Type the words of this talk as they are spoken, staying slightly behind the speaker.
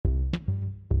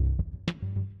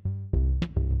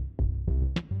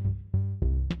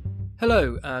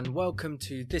Hello and welcome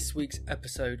to this week's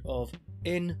episode of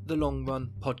In the Long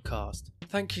Run podcast.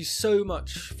 Thank you so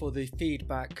much for the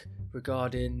feedback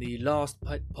regarding the last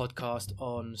podcast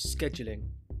on scheduling.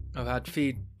 I've had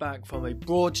feedback from a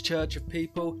broad church of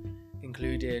people,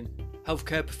 including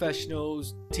healthcare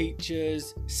professionals,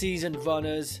 teachers, seasoned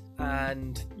runners,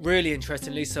 and really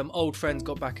interestingly, some old friends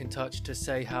got back in touch to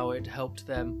say how it helped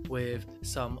them with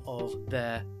some of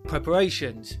their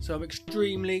preparations. So I'm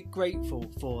extremely grateful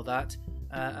for that,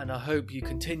 and I hope you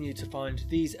continue to find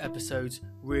these episodes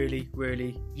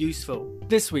really useful.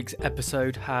 This week's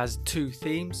episode has two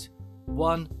themes.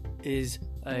 One is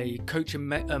a coaching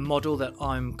model that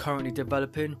I'm currently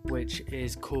developing, which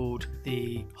is called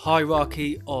the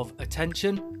hierarchy of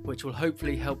attention, which will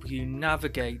hopefully help you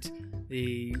navigate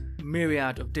the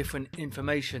myriad of different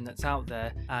information that's out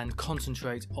there and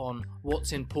concentrate on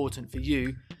what's important for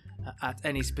you at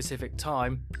any specific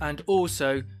time, and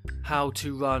also how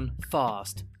to run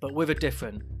fast, but with a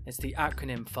different. It's the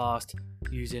acronym FAST,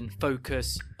 using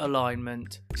focus,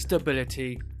 alignment,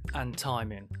 stability and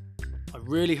timing. I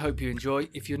really hope you enjoy.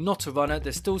 If you're not a runner,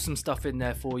 there's still some stuff in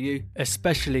there for you,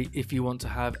 especially if you want to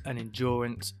have an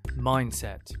endurance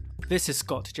mindset. This is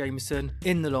Scott Jameson,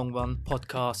 In the Long Run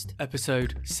podcast,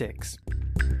 episode 6.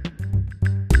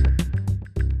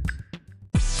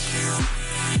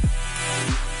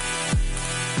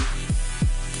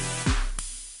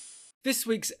 This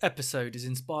week's episode is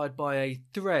inspired by a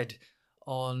thread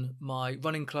on my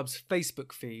running club's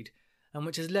Facebook feed, and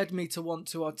which has led me to want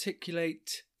to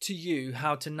articulate to you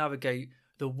how to navigate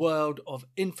the world of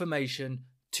information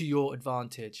to your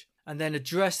advantage, and then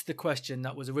address the question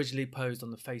that was originally posed on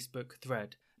the Facebook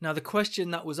thread. Now, the question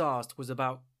that was asked was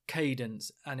about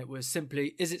cadence, and it was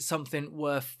simply, is it something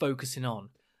worth focusing on?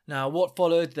 Now, what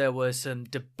followed, there was some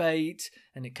debate,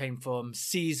 and it came from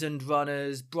seasoned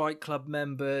runners, Bright Club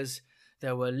members.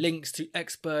 There were links to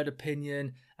expert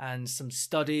opinion and some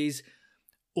studies,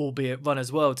 albeit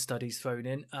Runner's World studies thrown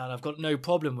in, and I've got no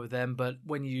problem with them, but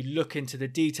when you look into the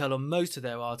detail on most of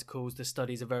their articles, the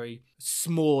studies are very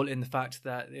small in the fact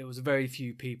that it was very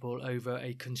few people over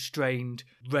a constrained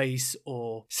race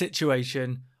or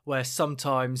situation where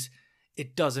sometimes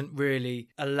it doesn't really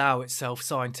allow itself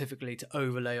scientifically to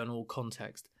overlay on all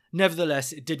context.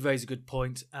 Nevertheless, it did raise a good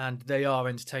point, and they are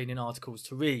entertaining articles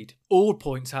to read. All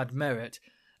points had merit,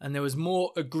 and there was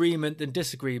more agreement than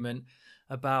disagreement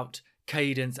about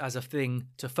cadence as a thing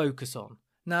to focus on.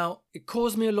 Now, it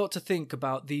caused me a lot to think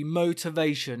about the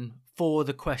motivation for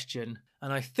the question,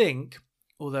 and I think,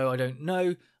 although I don't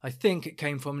know, I think it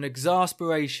came from an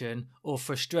exasperation or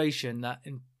frustration that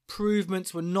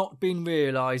improvements were not being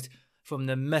realised from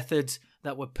the methods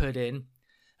that were put in.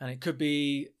 And it could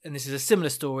be, and this is a similar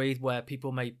story, where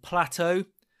people may plateau,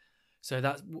 so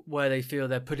that's where they feel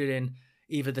they're putting in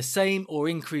either the same or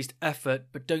increased effort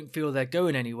but don't feel they're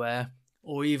going anywhere.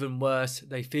 Or even worse,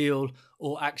 they feel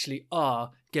or actually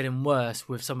are getting worse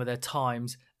with some of their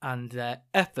times and their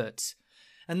efforts.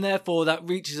 And therefore that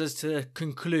reaches us to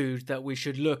conclude that we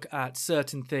should look at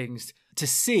certain things to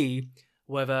see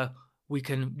whether we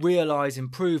can realise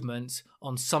improvements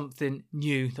on something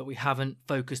new that we haven't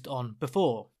focused on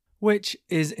before, which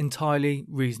is entirely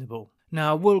reasonable.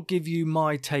 Now, I will give you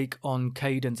my take on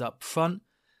cadence up front.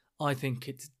 I think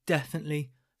it's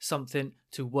definitely something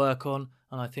to work on,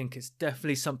 and I think it's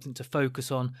definitely something to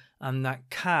focus on, and that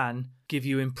can give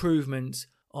you improvements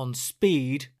on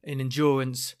speed in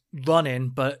endurance running,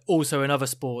 but also in other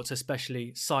sports,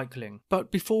 especially cycling.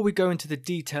 But before we go into the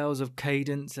details of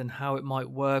cadence and how it might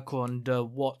work or under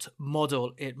what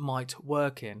model it might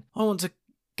work in, I want to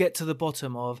get to the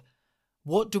bottom of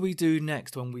what do we do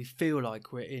next when we feel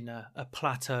like we're in a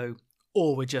plateau,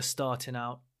 or we're just starting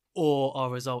out, or our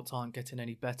results aren't getting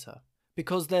any better.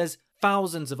 Because there's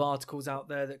thousands of articles out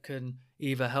there that can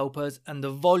either help us, and the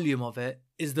volume of it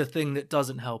is the thing that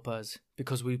doesn't help us,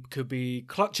 because we could be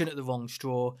clutching at the wrong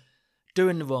straw,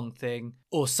 doing the wrong thing,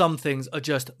 or some things are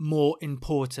just more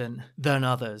important than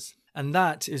others. And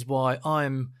that is why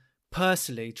I'm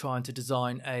personally trying to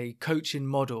design a coaching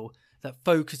model that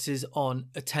focuses on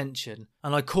attention,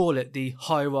 and I call it the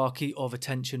hierarchy of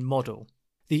attention model.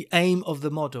 The aim of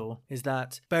the model is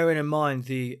that, bearing in mind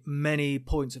the many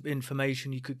points of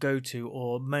information you could go to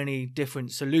or many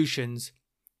different solutions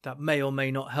that may or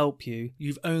may not help you,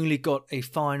 you've only got a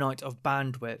finite of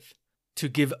bandwidth to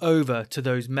give over to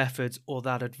those methods or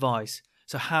that advice.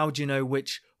 So how do you know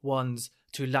which ones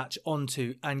to latch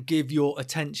onto and give your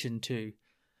attention to?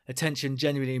 Attention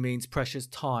generally means precious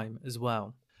time as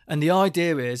well. And the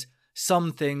idea is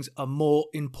some things are more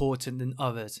important than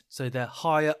others, so they're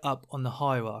higher up on the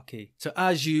hierarchy. So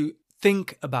as you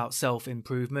think about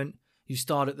self-improvement, You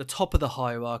start at the top of the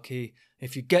hierarchy.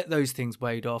 If you get those things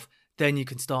weighed off, then you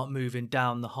can start moving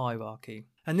down the hierarchy.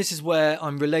 And this is where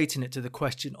I'm relating it to the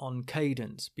question on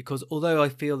cadence, because although I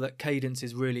feel that cadence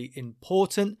is really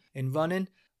important in running,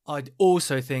 I'd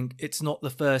also think it's not the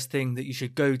first thing that you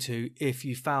should go to if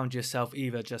you found yourself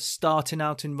either just starting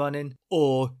out in running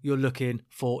or you're looking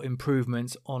for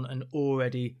improvements on an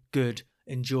already good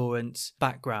endurance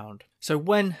background. So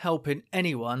when helping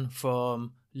anyone,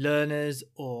 from learners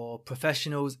or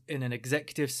professionals in an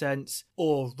executive sense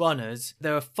or runners,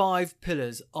 there are 5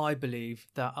 pillars I believe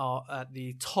that are at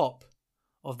the top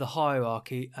of the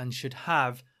hierarchy and should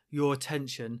have your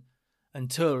attention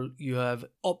until you have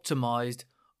optimized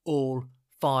all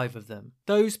 5 of them.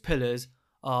 Those pillars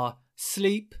are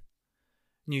sleep,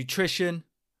 nutrition,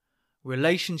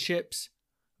 relationships,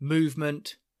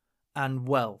 movement, and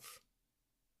wealth.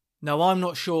 Now, I'm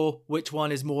not sure which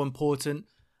one is more important,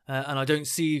 and I don't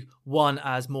see one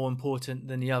as more important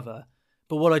than the other.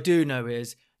 But what I do know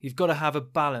is you've got to have a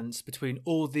balance between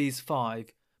all these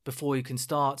 5 before you can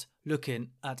start looking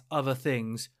at other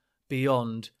things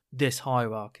beyond this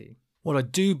hierarchy. What I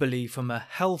do believe from a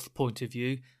health point of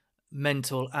view,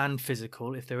 mental and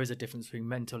physical, if there is a difference between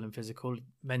mental and physical,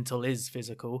 mental is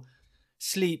physical,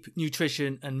 sleep,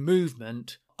 nutrition and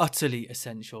movement, utterly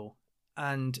essential.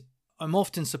 And I'm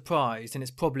often surprised, and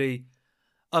it's probably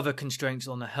other constraints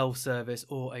on a health service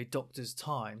or a doctor's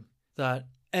time, that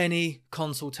any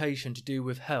consultation to do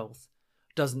with health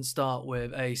doesn't start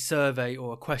with a survey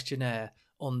or a questionnaire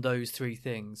on those 3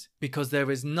 things, because there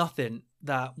is nothing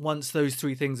that, once those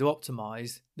 3 things are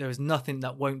optimized, there is nothing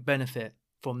that won't benefit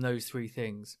from those 3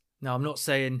 things. Now, I'm not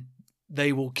saying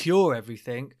they will cure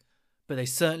everything, but they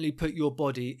certainly put your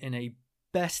body in a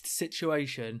best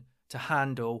situation to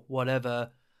handle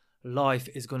whatever life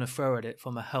is going to throw at it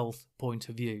from a health point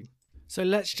of view. So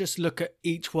let's just look at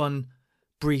each one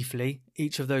briefly,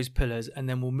 each of those pillars, and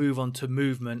then we'll move on to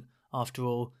movement. After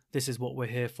all, this is what we're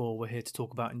here for. We're here to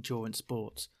talk about endurance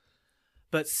sports.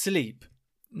 But sleep.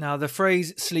 Now, the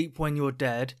phrase sleep when you're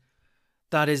dead,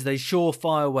 that is the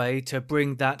surefire way to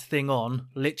bring that thing on,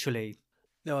 literally.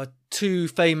 There are 2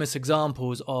 famous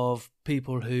examples of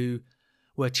people who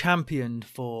were championed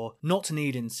for not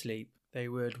needing sleep. They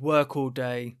would work all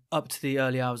day up to the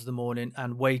early hours of the morning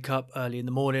and wake up early in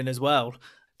the morning as well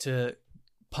to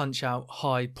punch out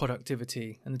high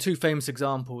productivity. And the 2 famous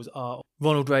examples are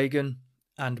Ronald Reagan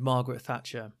and Margaret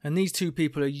Thatcher. And these 2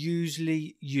 people are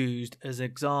usually used as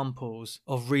examples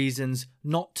of reasons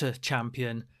not to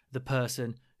champion the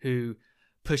person who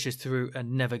pushes through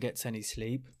and never gets any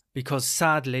sleep, because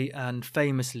sadly and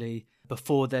famously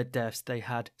before their deaths they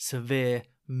had severe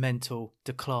mental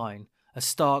decline, a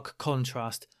stark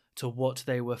contrast to what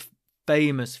they were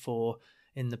famous for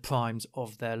in the primes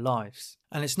of their lives.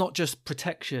 And it's not just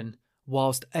protection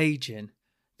whilst aging.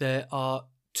 There are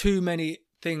too many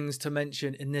things to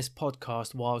mention in this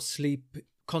podcast. While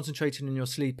concentrating on your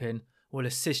sleeping will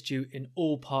assist you in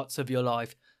all parts of your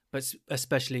life, but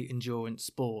especially endurance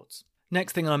sports.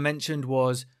 Next thing I mentioned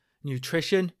was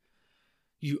nutrition.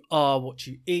 You are what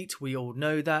you eat. We all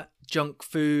know that. Junk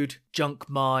food, junk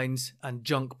minds, and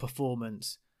junk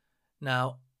performance.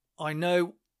 Now, I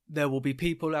know there will be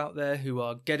people out there who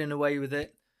are getting away with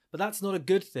it, but that's not a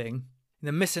good thing.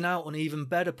 They're missing out on even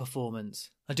better performance.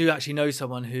 I do actually know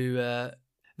someone who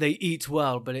they eat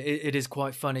well, but it is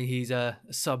quite funny. He's a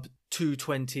sub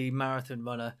 220 marathon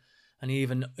runner, and he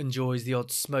even enjoys the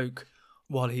odd smoke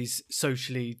while he's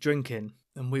socially drinking.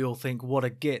 And we all think, what a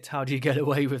git, how do you get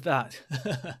away with that?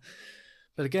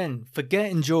 But again, forget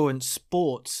endurance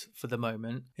sports for the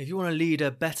moment. If you want to lead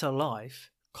a better life,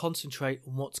 concentrate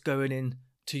on what's going in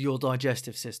to your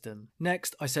digestive system.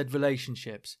 Next, I said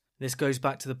relationships. This goes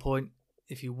back to the point,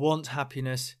 if you want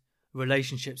happiness,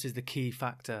 relationships is the key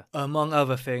factor, among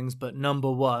other things, but number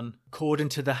 1, according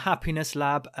to the Happiness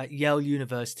Lab at Yale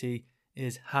University,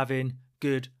 is having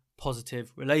good,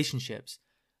 positive relationships.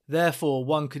 Therefore,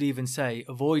 one could even say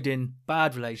avoiding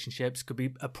bad relationships could be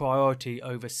a priority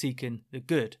over seeking the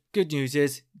good. Good news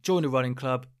is, join a running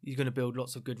club, you're going to build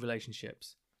lots of good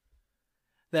relationships.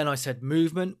 Then I said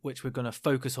movement, which we're going to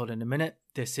focus on in a minute.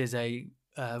 This is a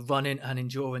running and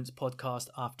endurance podcast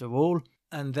after all.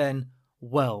 And then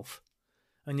wealth.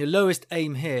 And your lowest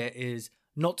aim here is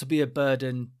not to be a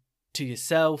burden to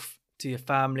yourself, to your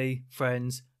family,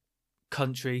 friends,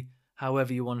 country,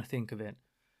 however you want to think of it.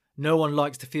 No one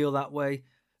likes to feel that way,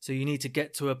 so you need to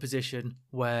get to a position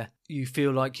where you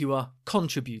feel like you are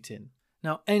contributing.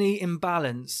 Now, any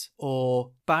imbalance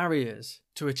or barriers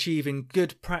to achieving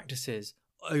good practices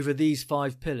over these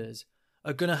 5 pillars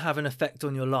are going to have an effect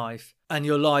on your life, and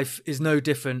your life is no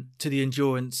different to the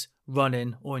endurance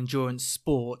running or endurance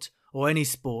sport or any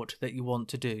sport that you want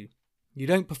to do. You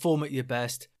don't perform at your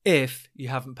best if you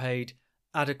haven't paid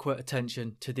adequate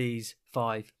attention to these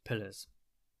 5 pillars.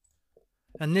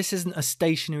 And this isn't a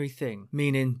stationary thing,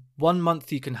 meaning 1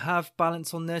 month you can have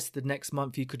balance on this, the next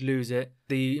month you could lose it.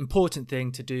 The important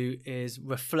thing to do is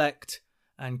reflect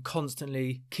and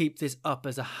constantly keep this up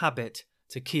as a habit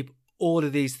to keep all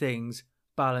of these things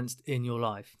balanced in your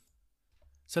life.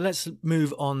 So let's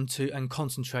move on to and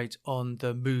concentrate on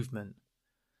the movement.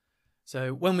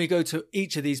 So when we go to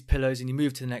each of these pillars and you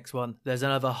move to the next one, there's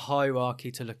another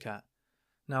hierarchy to look at.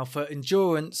 Now for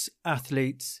endurance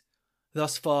athletes,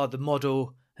 thus far the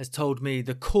model has told me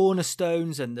the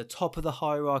cornerstones and the top of the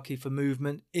hierarchy for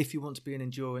movement, if you want to be an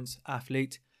endurance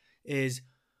athlete, is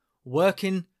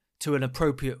working to an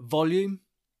appropriate volume,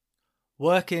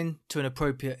 working to an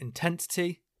appropriate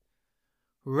intensity,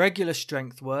 regular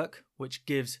strength work, which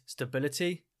gives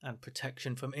stability and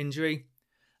protection from injury,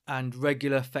 and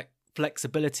regular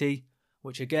flexibility,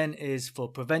 which again is for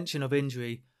prevention of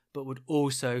injury, but would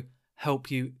also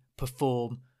help you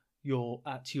perform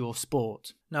at your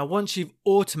sport. Now, once you've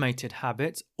automated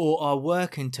habits or are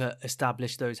working to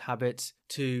establish those habits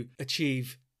to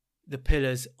achieve the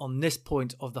pillars on this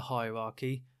point of the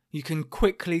hierarchy, you can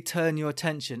quickly turn your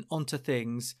attention onto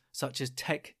things such as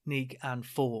technique and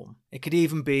form. It could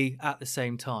even be at the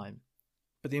same time.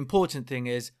 But the important thing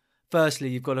is, firstly,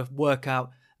 you've got to work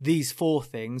out these 4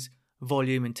 things: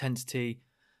 volume, intensity,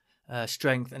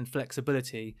 strength and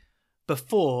flexibility,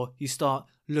 before you start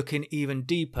looking even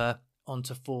deeper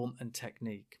onto form and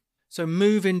technique. So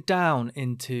moving down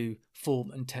into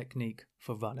form and technique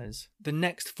for runners, the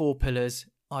next 4 pillars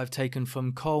I've taken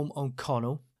from Colm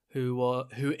O'Connell,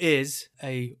 who is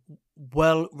a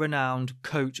well-renowned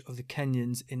coach of the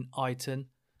Kenyans in Ayton.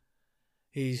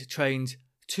 He's trained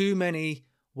too many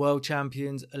world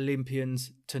champions,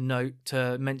 Olympians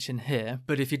to mention here.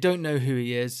 But if you don't know who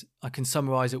he is, I can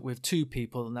summarise it with 2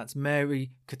 people, and that's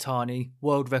Mary Keitany,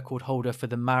 world record holder for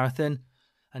the marathon,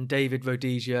 and David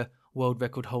Rhodesia, world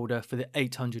record holder for the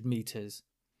 800 metres.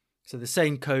 So the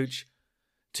same coach,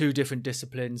 2 different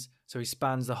disciplines, so he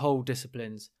spans the whole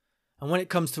disciplines. And when it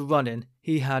comes to running,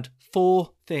 he had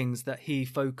 4 things that he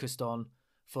focused on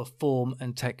for form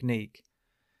and technique.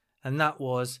 And that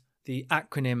was the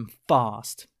acronym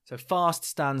FAST. So FAST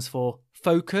stands for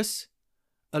focus,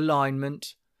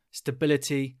 alignment,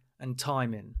 stability, and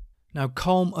timing. Now,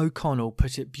 Colm O'Connell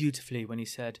put it beautifully when he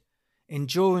said,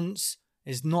 endurance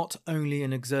is not only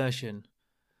an exertion.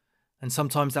 And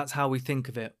sometimes that's how we think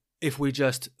of it. If we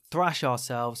just thrash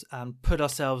ourselves and put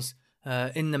ourselves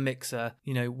in the mixer,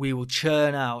 we will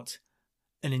churn out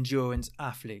an endurance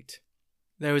athlete.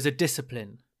 There is a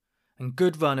discipline, and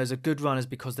good runners are good runners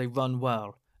because they run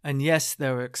well. And yes,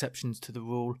 there are exceptions to the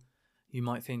rule. You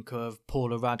might think of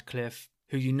Paula Radcliffe,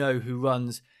 who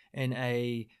runs in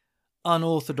a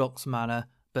unorthodox manner,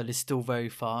 but is still very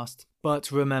fast.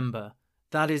 But remember,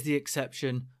 that is the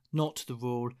exception, not the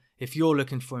rule. If you're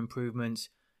looking for improvements,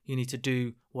 you need to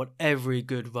do what every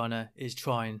good runner is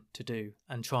trying to do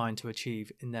and trying to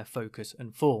achieve in their focus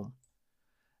and form.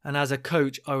 And as a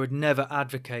coach, I would never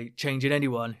advocate changing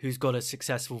anyone who's got a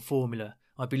successful formula.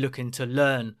 I'd be looking to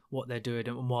learn what they're doing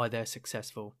and why they're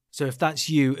successful. So if that's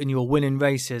you and you're winning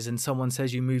races and someone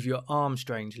says you move your arm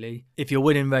strangely, if you're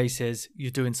winning races, you're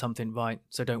doing something right,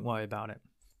 so don't worry about it.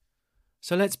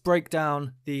 So let's break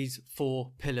down these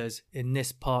 4 pillars in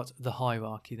this part of the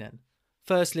hierarchy then.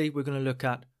 Firstly, we're going to look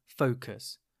at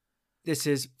focus. This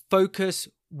is focus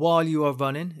while you are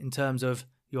running in terms of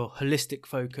your holistic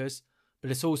focus, but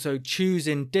it's also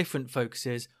choosing different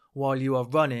focuses while you are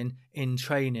running in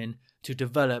training to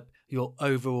develop your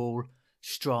overall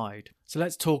stride. So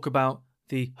let's talk about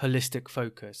the holistic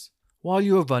focus. While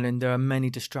you are running, there are many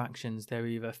distractions. They're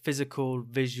either physical,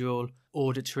 visual,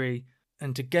 auditory,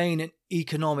 and to gain an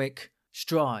economic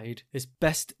stride, it's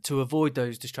best to avoid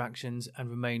those distractions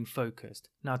and remain focused.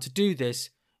 Now, to do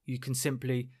this, you can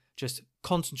simply just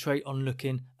concentrate on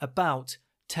looking about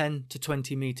 10 to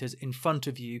 20 meters in front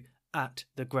of you at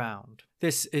the ground.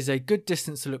 This is a good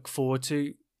distance to look forward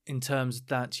to in terms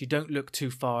that you don't look too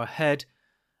far ahead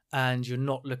and you're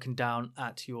not looking down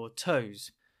at your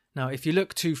toes. Now, if you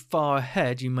look too far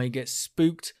ahead, you may get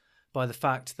spooked by the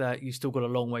fact that you've still got a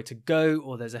long way to go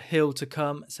or there's a hill to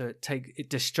come, so it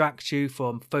distracts you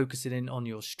from focusing in on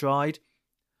your stride.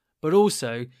 But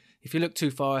also, if you look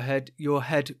too far ahead, your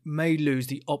head may lose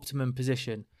the optimum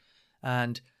position,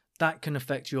 and that can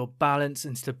affect your balance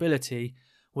and stability,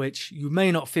 which you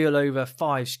may not feel over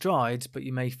 5 strides, but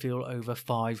you may feel over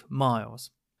 5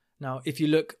 miles. Now, if you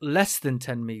look less than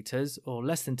 10 meters or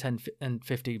less than 10 and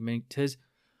 15 meters,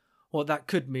 what that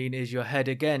could mean is your head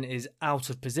again is out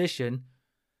of position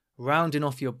rounding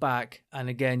off your back, and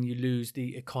again you lose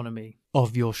the economy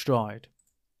of your stride.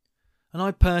 And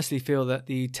I personally feel that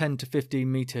the 10 to 15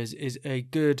 meters is a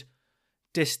good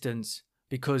distance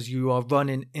because you are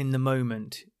running in the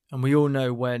moment. And we all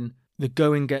know when the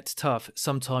going gets tough,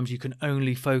 sometimes you can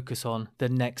only focus on the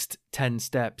next 10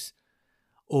 steps,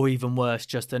 or even worse,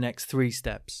 just the next 3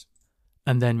 steps,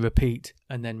 and then repeat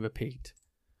and then repeat.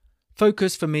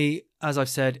 Focus for me, as I've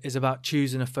said, is about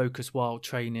choosing a focus while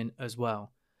training as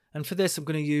well. And for this, I'm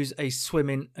going to use a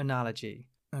swimming analogy.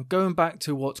 And going back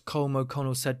to what Colm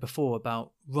O'Connell said before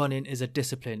about running is a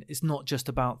discipline, it's not just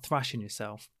about thrashing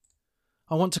yourself.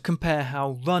 I want to compare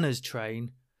how runners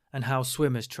train and how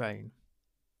swimmers train.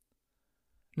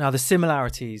 Now, the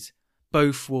similarities,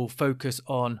 both will focus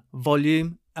on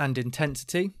volume and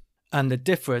intensity, and the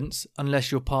difference,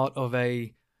 unless you're part of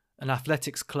an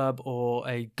athletics club or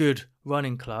a good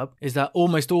running club, is that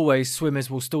almost always swimmers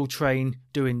will still train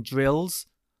doing drills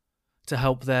to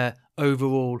help their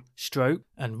overall stroke,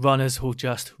 and runners will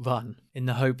just run in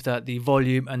the hope that the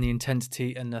volume and the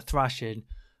intensity and the thrashing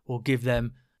will give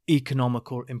them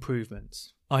economical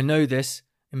improvements. I know this.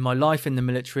 In my life in the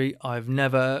military, I've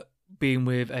never been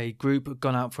with a group,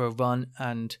 gone out for a run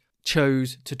and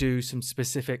chose to do some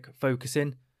specific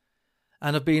focusing.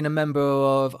 And I've been a member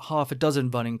of half a dozen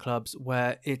running clubs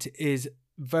where it is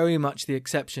very much the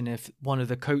exception if one of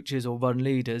the coaches or run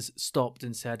leaders stopped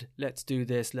and said, let's do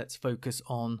this, let's focus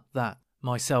on that,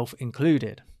 myself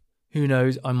included. Who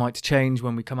knows, I might change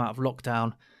when we come out of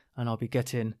lockdown and I'll be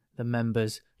getting the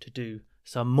members to do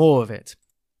some more of it.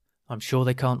 I'm sure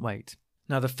they can't wait.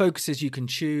 Now, the focuses you can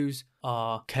choose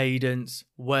are cadence,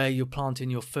 where you're planting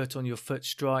your foot on your foot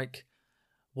strike,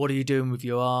 what are you doing with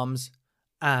your arms,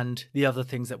 and the other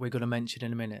things that we're going to mention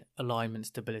in a minute, alignment,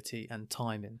 stability, and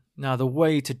timing. Now, the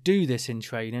way to do this in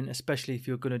training, especially if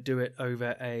you're going to do it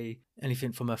over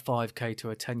anything from a 5k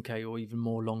to a 10k or even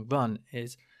more long run,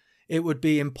 is it would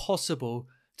be impossible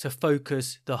to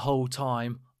focus the whole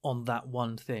time on that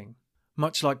one thing.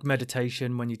 Much like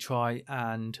meditation, when you try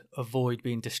and avoid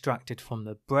being distracted from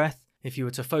the breath, if you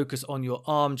were to focus on your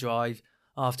arm drive,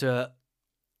 after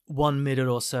 1 minute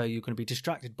or so, you're going to be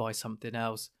distracted by something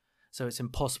else. So it's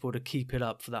impossible to keep it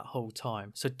up for that whole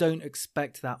time. So don't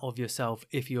expect that of yourself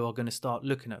if you are going to start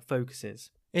looking at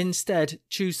focuses. Instead,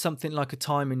 choose something like a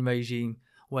timing regime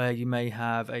where you may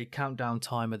have a countdown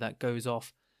timer that goes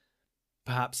off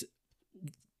perhaps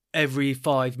every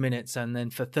 5 minutes, and then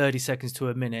for 30 seconds to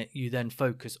a minute, you then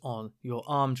focus on your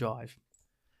arm drive.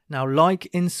 Now, like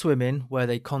in swimming, where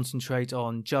they concentrate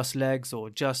on just legs or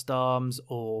just arms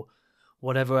or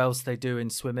whatever else they do in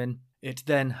swimming, it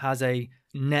then has a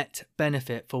net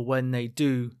benefit for when they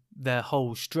do their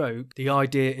whole stroke. The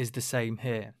idea is the same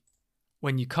here.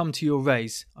 When you come to your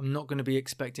race, I'm not going to be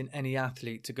expecting any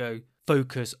athlete to go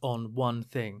focus on one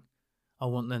thing. I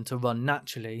want them to run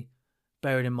naturally,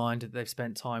 bearing in mind that they've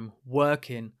spent time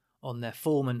working on their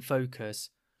form and focus,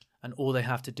 and all they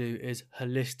have to do is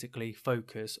holistically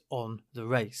focus on the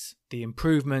race. The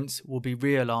improvements will be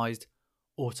realised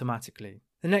automatically.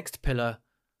 The next pillar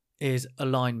is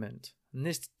alignment. And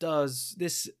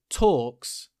this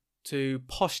talks to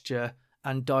posture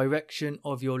and direction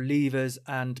of your levers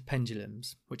and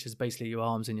pendulums, which is basically your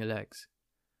arms and your legs.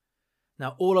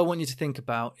 Now, all I want you to think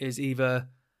about is either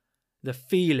the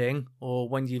feeling, or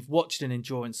when you've watched an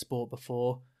endurance sport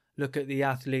before, look at the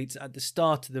athletes at the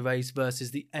start of the race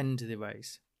versus the end of the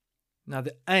race. Now,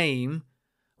 the aim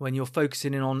when you're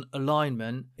focusing in on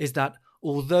alignment is that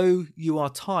although you are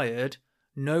tired,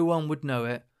 no one would know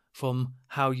it from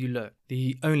how you look.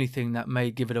 The only thing that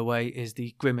may give it away is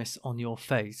the grimace on your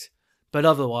face. But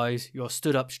otherwise, you're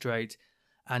stood up straight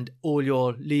and all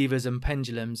your levers and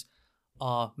pendulums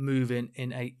are moving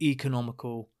in an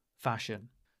economical fashion.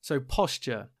 So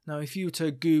posture. Now, if you were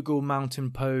to Google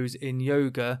mountain pose in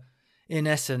yoga, in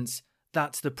essence,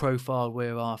 that's the profile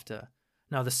we're after.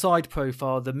 Now, the side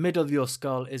profile, the middle of your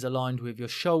skull is aligned with your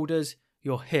shoulders,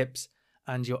 your hips,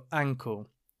 and your ankle.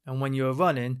 And when you're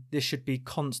running, this should be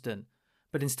constant.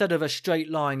 But instead of a straight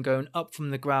line going up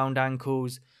from the ground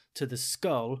ankles to the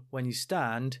skull when you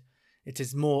stand, it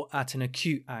is more at an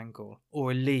acute angle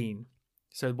or a lean.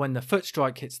 So when the foot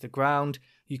strike hits the ground,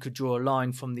 you could draw a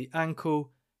line from the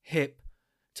ankle, hip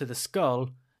to the skull,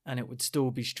 and it would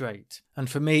still be straight. And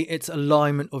for me, it's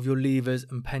alignment of your levers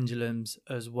and pendulums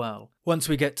as well. Once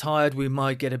we get tired, we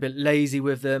might get a bit lazy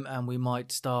with them and we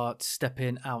might start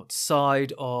stepping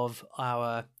outside of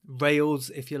our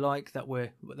rails, if you like, that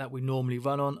we normally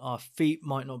run on. Our feet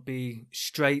might not be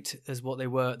straight as what they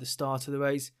were at the start of the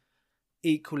race.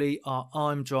 Equally, our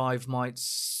arm drive might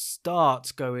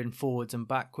start going forwards and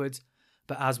backwards,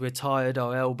 but as we're tired,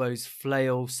 our elbows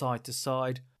flail side to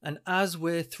side. And as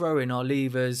we're throwing our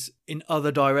levers in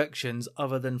other directions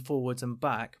other than forwards and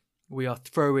back, we are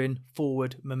throwing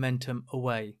forward momentum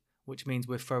away, which means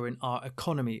we're throwing our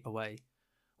economy away,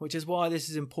 which is why this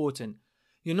is important.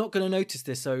 You're not going to notice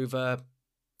this over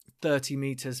 30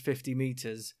 meters, 50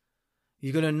 meters.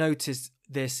 You're going to notice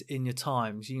this in your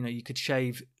times. You could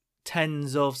shave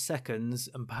tens of seconds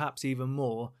and perhaps even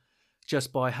more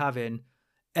just by having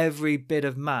every bit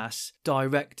of mass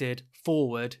directed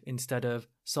forward instead of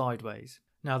sideways.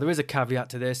 Now, there is a caveat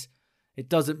to this. It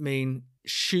doesn't mean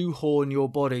shoehorn your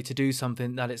body to do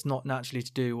something that it's not naturally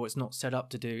to do or it's not set up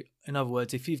to do. In other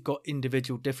words, if you've got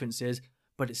individual differences,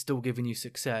 but it's still giving you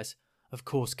success, of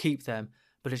course, keep them.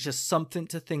 But it's just something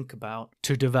to think about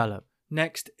to develop.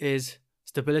 Next is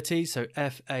stability. So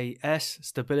FAS,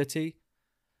 stability.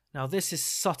 Now, this is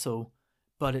subtle,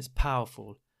 but it's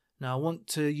powerful. Now, I want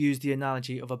to use the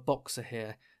analogy of a boxer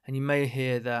here. And you may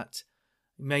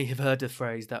have heard the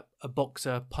phrase that a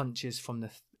boxer punches from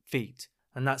the feet.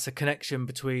 And that's a connection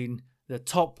between the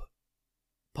top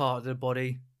part of the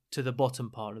body to the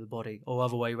bottom part of the body, or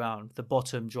other way around, the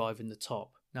bottom driving the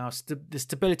top. Now, the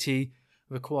stability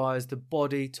requires the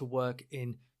body to work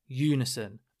in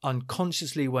unison,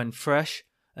 unconsciously when fresh,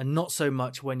 and not so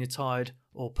much when you're tired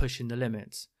or pushing the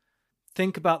limits.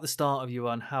 Think about the start of your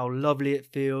run, how lovely it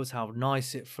feels, how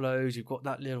nice it flows. You've got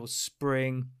that little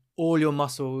spring. All your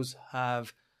muscles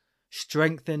have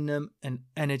strength in them and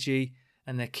energy,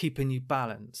 and they're keeping you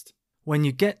balanced. When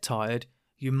you get tired,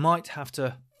 you might have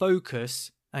to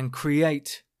focus and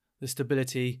create the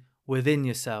stability within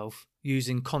yourself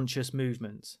using conscious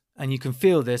movements. And you can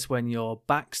feel this when your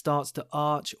back starts to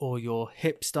arch or your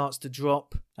hip starts to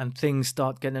drop and things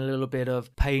start getting a little bit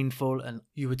of painful, and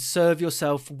you would serve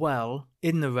yourself well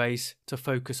in the race to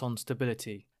focus on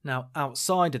stability. Now,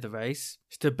 outside of the race,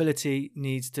 stability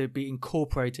needs to be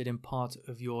incorporated in part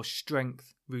of your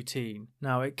strength routine.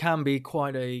 Now, it can be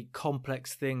quite a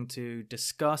complex thing to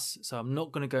discuss, so I'm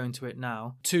not going to go into it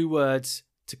now. 2 words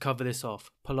to cover this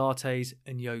off: Pilates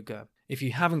and yoga. If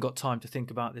you haven't got time to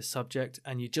think about this subject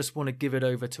and you just want to give it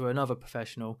over to another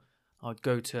professional, I'd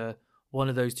go to one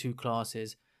of those 2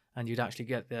 classes and you'd actually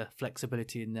get the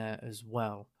flexibility in there as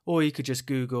well. Or you could just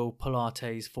Google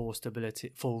Pilates for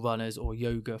stability for runners or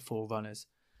yoga for runners,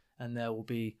 and there will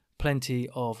be plenty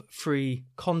of free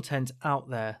content out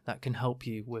there that can help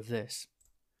you with this.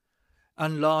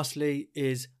 And lastly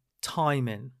is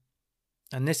timing.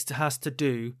 And this has to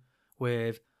do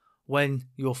with when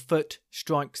your foot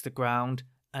strikes the ground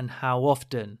and how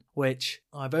often, which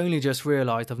I've only just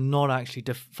realised I've not actually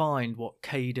defined what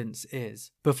cadence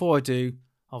is. Before I do,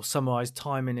 I'll summarise.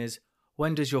 Timing is: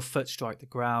 when does your foot strike the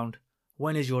ground?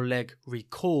 When is your leg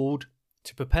recalled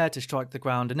to prepare to strike the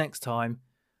ground the next time?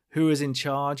 Who is in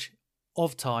charge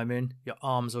of timing, your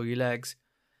arms or your legs?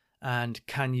 And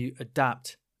can you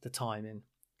adapt the timing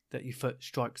that your foot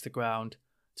strikes the ground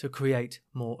to create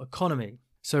more economy?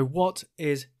 So what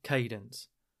is cadence?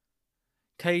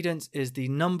 Cadence is the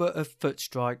number of foot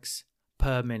strikes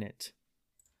per minute.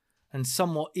 And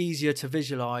somewhat easier to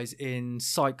visualize in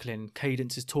cycling.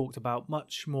 Cadence is talked about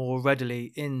much more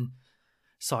readily in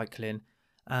cycling,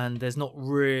 and there's not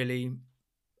really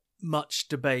much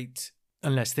debate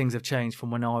unless things have changed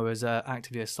from when I was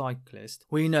actively a cyclist.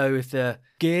 We know if the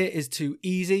gear is too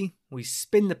easy, we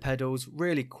spin the pedals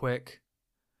really quick,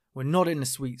 we're not in the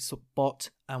sweet spot,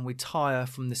 and we tire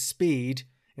from the speed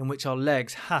in which our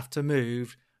legs have to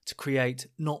move to create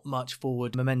not much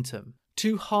forward momentum.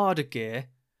 Too hard a gear,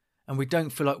 and we don't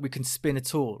feel like we can spin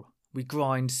at all. We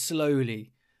grind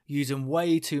slowly, using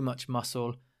way too much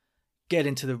muscle, get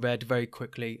into the red very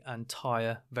quickly and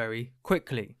tire very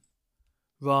quickly.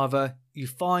 Rather, you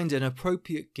find an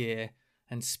appropriate gear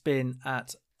and spin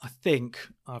at, I think,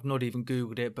 I've not even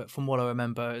Googled it, but from what I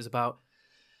remember, it's about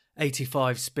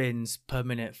 85 spins per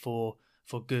minute for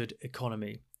good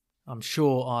economy. I'm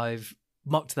sure I've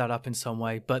mucked that up in some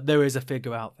way, but there is a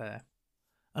figure out there.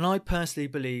 And I personally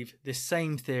believe this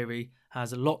same theory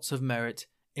has lots of merit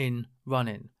in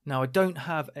running. Now, I don't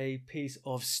have a piece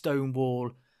of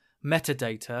Stonewall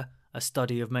metadata, a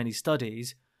study of many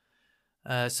studies,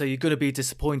 so you're going to be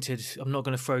disappointed. I'm not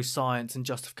going to throw science and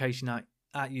justification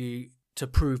at you to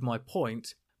prove my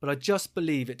point, but I just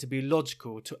believe it to be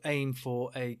logical to aim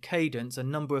for a cadence, a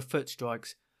number of foot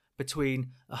strikes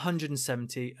between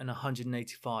 170 and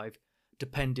 185,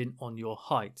 depending on your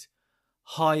height.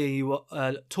 Taller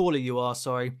you are,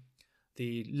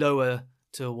 the lower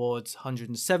towards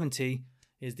 170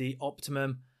 is the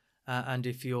optimum, and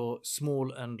if you're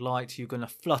small and light, you're going to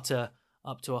flutter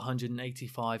up to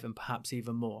 185 and perhaps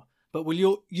even more. But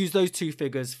we'll use those 2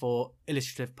 figures for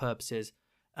illustrative purposes.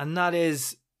 And that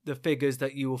is the figures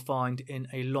that you will find in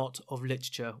a lot of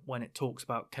literature when it talks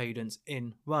about cadence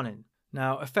in running.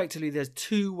 Now, effectively, there's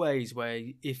two ways where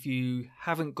if you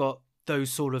haven't got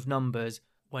those sort of numbers,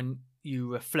 when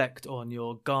you reflect on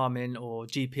your Garmin or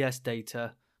GPS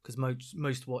data, because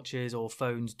most watches or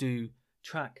phones do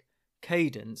track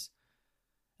cadence,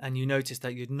 and you notice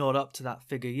that you're not up to that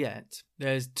figure yet,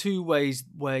 there's two ways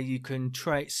where you can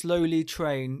slowly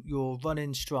train your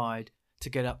running stride to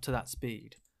get up to that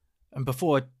speed. And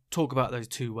before I talk about those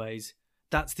two ways,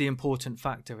 that's the important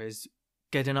factor, is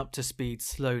getting up to speed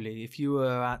slowly. If you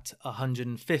were at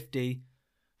 150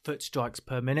 foot strikes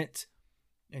per minute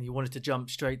and you wanted to jump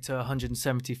straight to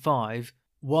 175,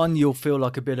 one, you'll feel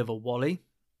like a bit of a wally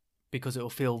because it will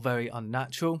feel very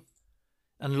unnatural.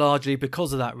 And largely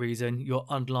because of that reason, you're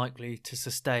unlikely to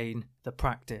sustain the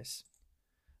practice.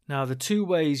 Now, the two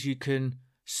ways you can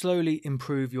slowly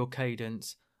improve your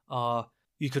cadence are: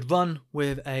 you could run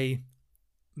with a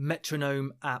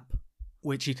metronome app,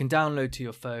 which you can download to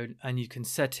your phone, and you can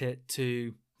set it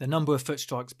to the number of foot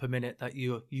strikes per minute that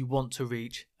you want to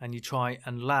reach, and you try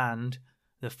and land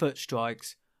the foot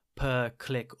strikes per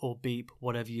click or beep,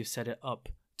 whatever you've set it up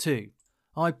to.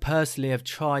 I personally have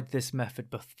tried this method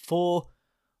before.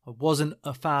 I wasn't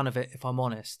a fan of it, if I'm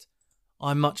honest.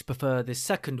 I much prefer this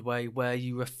second way, where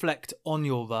you reflect on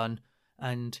your run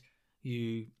and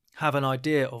you have an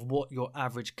idea of what your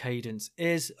average cadence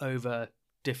is over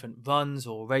different runs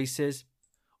or races,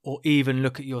 or even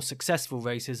look at your successful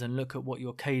races and look at what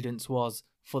your cadence was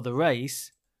for the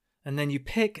race, and then you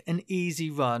pick an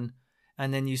easy run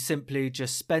and then you simply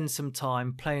just spend some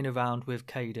time playing around with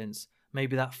cadence,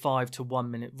 maybe that 5 to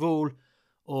 1 minute rule,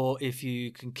 or if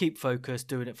you can keep focused,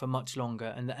 doing it for much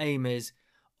longer. And the aim is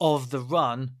of the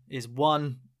run is,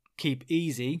 one, keep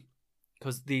easy,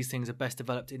 because these things are best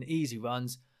developed in easy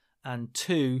runs, and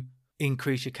two,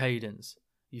 increase your cadence.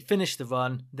 You finish the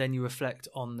run, then you reflect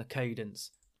on the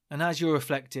cadence. And as you're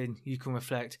reflecting, you can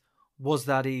reflect, was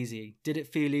that easy? Did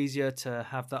it feel easier to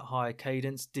have that higher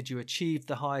cadence? Did you achieve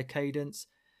the higher cadence?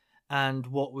 And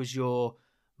what was your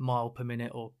mile per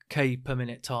minute or K per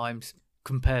minute times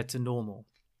compared to normal?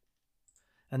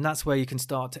 And that's where you can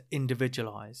start to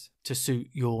individualize to suit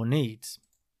your needs.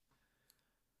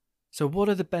 So what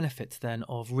are the benefits then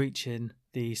of reaching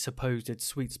the supposed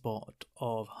sweet spot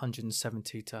of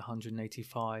 170 to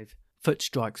 185 foot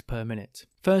strikes per minute?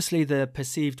 Firstly, the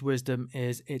perceived wisdom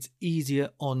is it's easier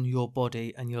on your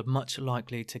body and you're much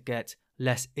likely to get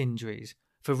less injuries,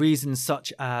 for reasons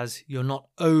such as you're not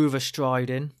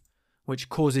overstriding, which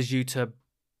causes you to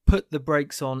put the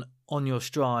brakes on your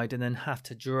stride and then have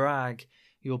to drag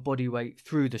your body weight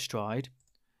through the stride,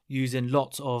 using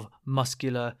lots of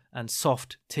muscular and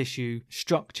soft tissue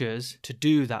structures to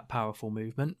do that powerful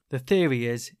movement. The theory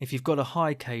is, if you've got a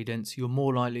high cadence, you're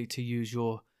more likely to use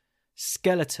your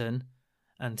skeleton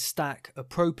and stack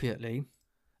appropriately,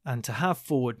 and to have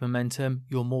forward momentum,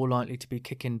 you're more likely to be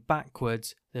kicking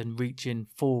backwards than reaching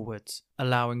forwards,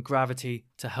 allowing gravity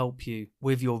to help you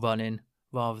with your running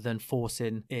rather than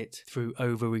forcing it through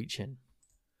overreaching.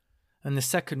 And the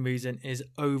second reason is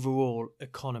overall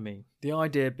economy. The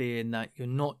idea being that you're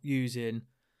not using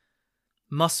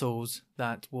muscles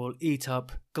that will eat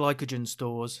up glycogen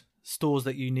stores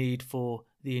that you need for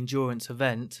the endurance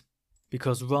event,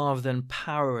 because rather than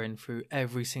powering through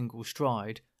every single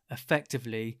stride,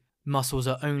 effectively muscles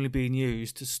are only being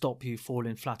used to stop you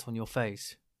falling flat on your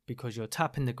face, because you're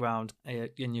tapping the ground and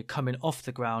you're coming off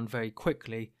the ground very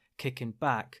quickly, kicking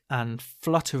back and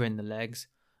fluttering the legs,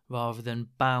 rather than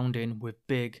bounding with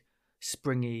big,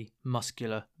 springy,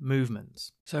 muscular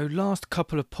movements. So last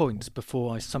couple of points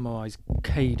before I summarise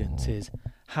cadence is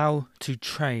how to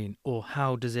train, or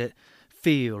how does it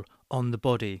feel on the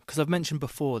body? Because I've mentioned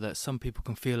before that some people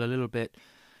can feel a little bit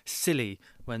silly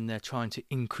when they're trying to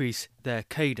increase their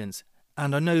cadence.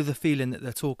 And I know the feeling that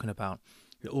they're talking about.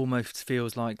 It almost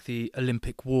feels like the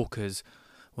Olympic walkers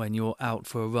when you're out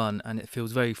for a run, and it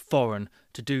feels very foreign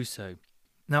to do so.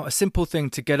 Now, a simple thing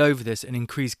to get over this and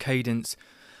increase cadence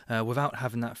without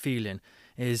having that feeling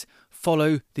is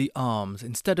follow the arms.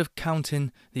 Instead of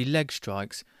counting the leg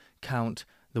strikes, count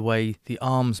the way the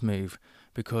arms move,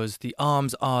 because the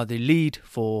arms are the lead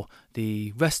for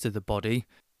the rest of the body.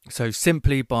 So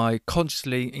simply by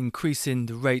consciously increasing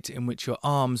the rate in which your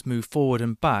arms move forward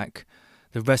and back,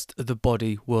 the rest of the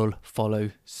body will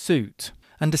follow suit.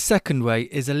 And the second way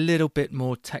is a little bit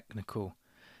more technical,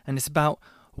 and it's about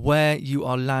where you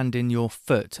are landing your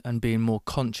foot and being more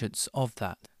conscious of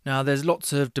that. Now, there's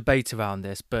lots of debate around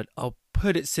this, but I'll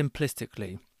put it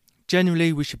simplistically.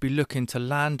 Generally, we should be looking to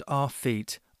land our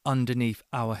feet underneath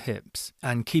our hips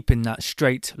and keeping that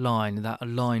straight line, that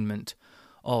alignment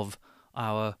of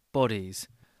our bodies.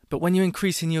 But when you're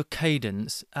increasing your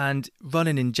cadence and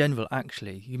running in general,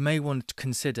 actually, you may want to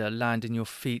consider landing your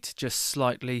feet just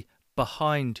slightly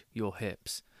behind your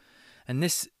hips. And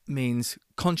this means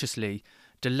consciously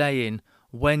delaying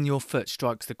when your foot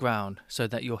strikes the ground so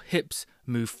that your hips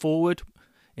move forward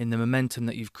in the momentum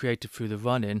that you've created through the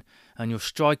running, and you're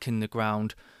striking the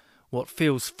ground. What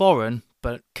feels foreign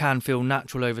but can feel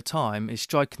natural over time is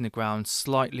striking the ground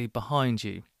slightly behind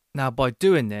you. Now, by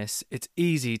doing this, it's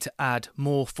easy to add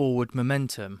more forward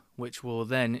momentum, which will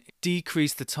then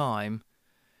decrease the time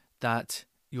that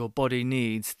your body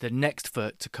needs the next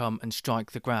foot to come and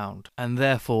strike the ground, and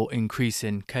therefore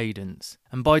increasing cadence.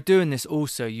 And by doing this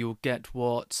also, you'll get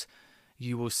what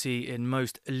you will see in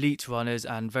most elite runners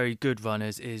and very good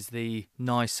runners is the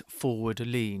nice forward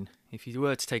lean. If you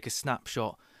were to take a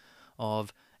snapshot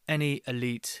of any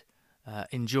elite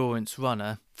endurance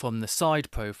runner from the side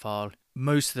profile,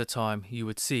 most of the time you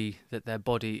would see that their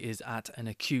body is at an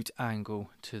acute angle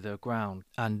to the ground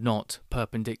and not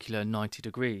perpendicular 90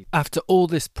 degrees. After all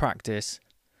this practice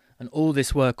and all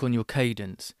this work on your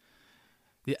cadence,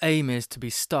 the aim is to be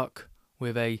stuck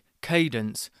with a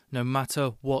cadence no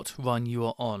matter what run you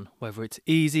are on, whether it's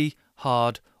easy,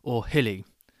 hard or hilly.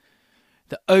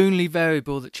 The only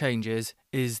variable that changes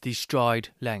is the stride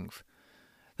length.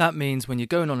 That means when you're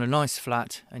going on a nice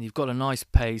flat and you've got a nice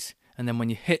pace, and then when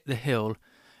you hit the hill,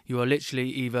 you are literally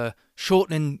either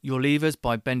shortening your levers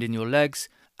by bending your legs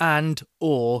and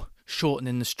or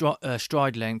shortening the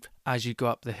stride length as you go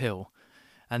up the hill.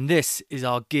 And this is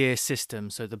our gear system.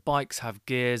 So the bikes have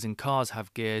gears and cars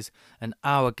have gears, and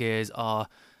our gears are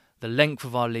the length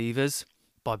of our levers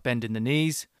by bending the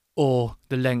knees or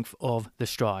the length of the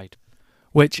stride,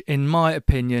 which in my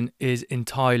opinion is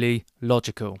entirely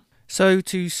logical. So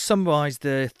to summarise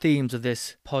the themes of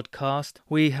this podcast,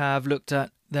 we have looked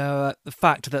at the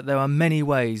fact that there are many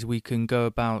ways we can go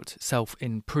about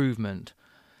self-improvement,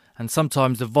 and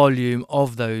sometimes the volume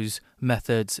of those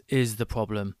methods is the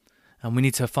problem, and we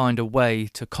need to find a way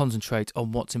to concentrate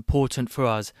on what's important for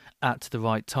us at the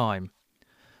right time.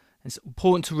 It's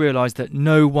important to realise that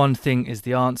no one thing is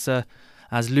the answer,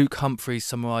 as Luke Humphreys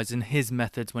summarised in his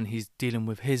methods when he's dealing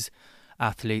with his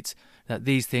athletes, that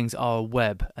these things are a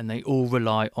web and they all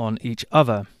rely on each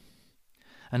other.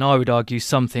 And I would argue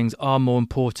some things are more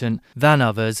important than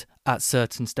others at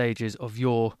certain stages of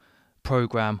your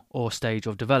program or stage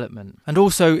of development. And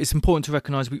also it's important to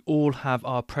recognise we all have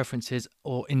our preferences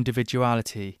or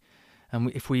individuality, and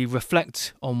if we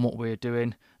reflect on what we're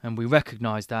doing and we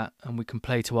recognise that, and we can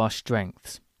play to our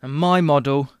strengths. And my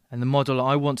model, and the model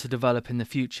I want to develop in the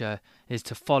future, is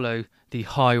to follow the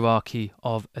hierarchy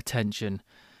of attention.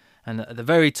 And at the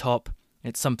very top,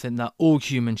 it's something that all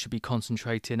humans should be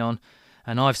concentrating on.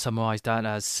 And I've summarised that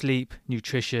as sleep,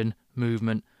 nutrition,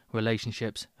 movement,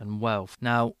 relationships and wealth.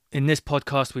 Now, in this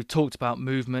podcast, we've talked about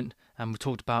movement and we've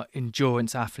talked about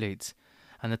endurance athletes.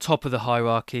 And the top of the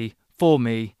hierarchy for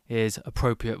me is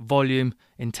appropriate volume,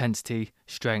 intensity,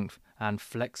 strength and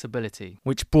flexibility,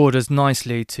 which borders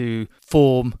nicely to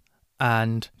form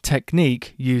and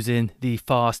technique using the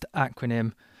FAST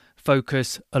acronym: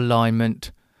 focus,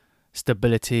 alignment,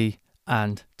 stability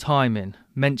and timing,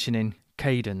 mentioning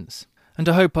cadence. And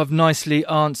I hope I've nicely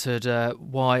answered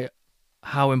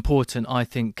how important I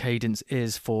think cadence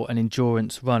is for an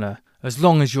endurance runner, as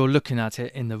long as you're looking at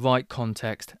it in the right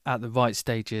context at the right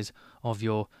stages of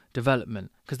your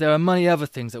development. Because there are many other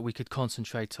things that we could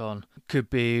concentrate on. It could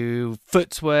be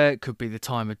footwear, it could be the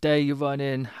time of day you run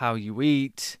in, how you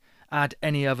eat, add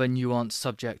any other nuanced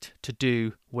subject to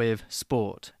do with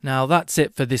sport. Now that's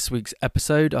it for this week's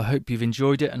episode. I hope you've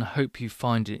enjoyed it and I hope you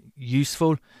find it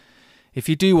useful. If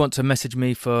you do want to message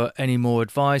me for any more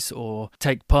advice or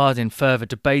take part in further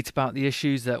debate about the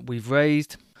issues that we've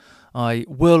raised, I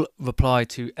will reply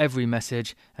to every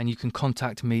message, and you can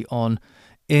contact me on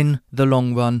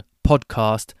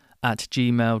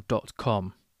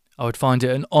inthelongrunpodcast@gmail.com. I would find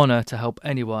it an honour to help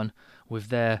anyone with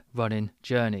their running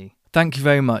journey. Thank you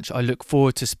very much. I look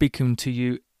forward to speaking to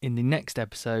you in the next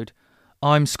episode.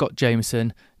 I'm Scott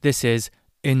Jameson. This is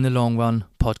In the Long Run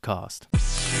Podcast.